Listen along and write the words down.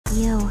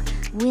Yo,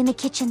 we in the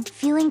kitchen,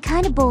 feeling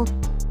kinda bold.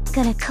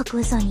 Gonna cook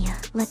lasagna,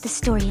 let the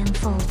story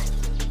unfold.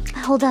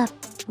 Hold up,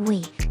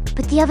 wait,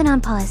 put the oven on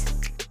pause.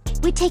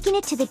 We're taking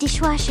it to the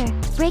dishwasher,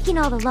 breaking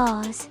all the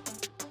laws.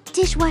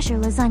 Dishwasher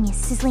lasagna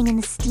sizzling in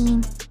the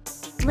steam.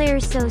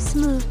 Layers so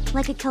smooth,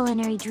 like a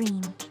culinary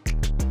dream.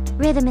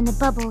 Rhythm in the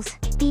bubbles,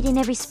 beat in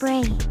every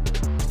spray.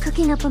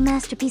 Cooking up a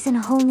masterpiece in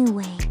a whole new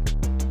way.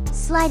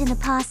 Slide in the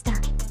pasta,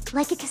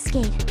 like a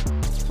cascade.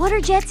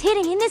 Water jets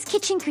hitting in this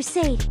kitchen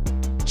crusade.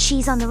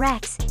 Cheese on the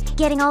racks,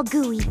 getting all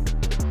gooey.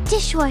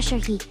 Dishwasher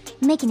heat,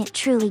 making it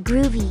truly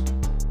groovy.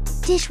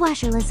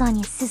 Dishwasher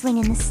lasagna sizzling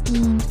in the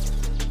steam.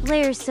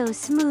 Layers so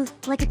smooth,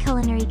 like a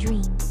culinary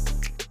dream.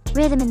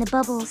 Rhythm in the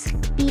bubbles,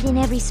 beat in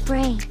every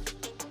spray.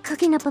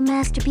 Cooking up a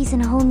masterpiece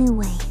in a whole new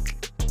way.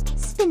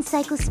 Spin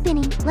cycle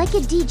spinning, like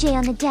a DJ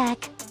on the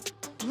deck.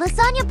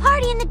 Lasagna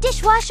party in the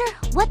dishwasher,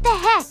 what the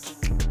heck?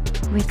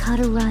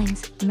 Ricotta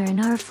rhymes,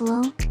 marinara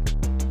flow.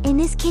 In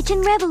this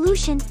kitchen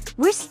revolution,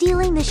 we're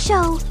stealing the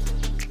show.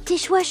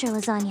 Dishwasher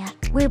lasagna,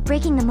 we're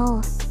breaking the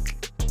mold.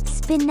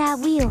 Spin that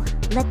wheel,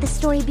 let the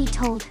story be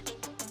told.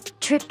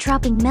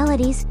 Trip-tropping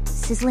melodies,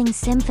 sizzling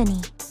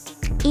symphony.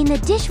 In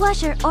the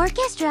dishwasher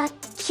orchestra,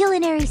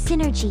 culinary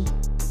synergy.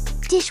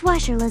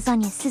 Dishwasher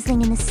lasagna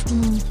sizzling in the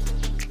steam.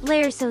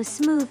 Layers so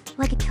smooth,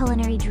 like a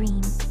culinary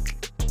dream.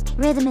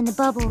 Rhythm in the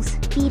bubbles,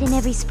 beat in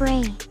every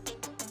spray.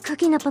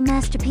 Cooking up a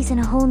masterpiece in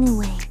a whole new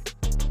way.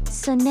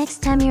 So next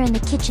time you're in the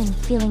kitchen,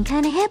 feeling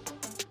kinda hip?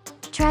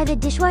 Try the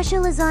dishwasher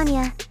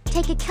lasagna,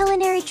 take a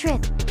culinary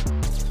trip.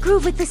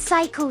 Groove with the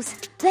cycles,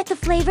 let the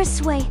flavors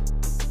sway.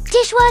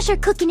 Dishwasher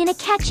cooking in a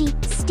catchy,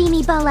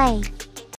 steamy ballet.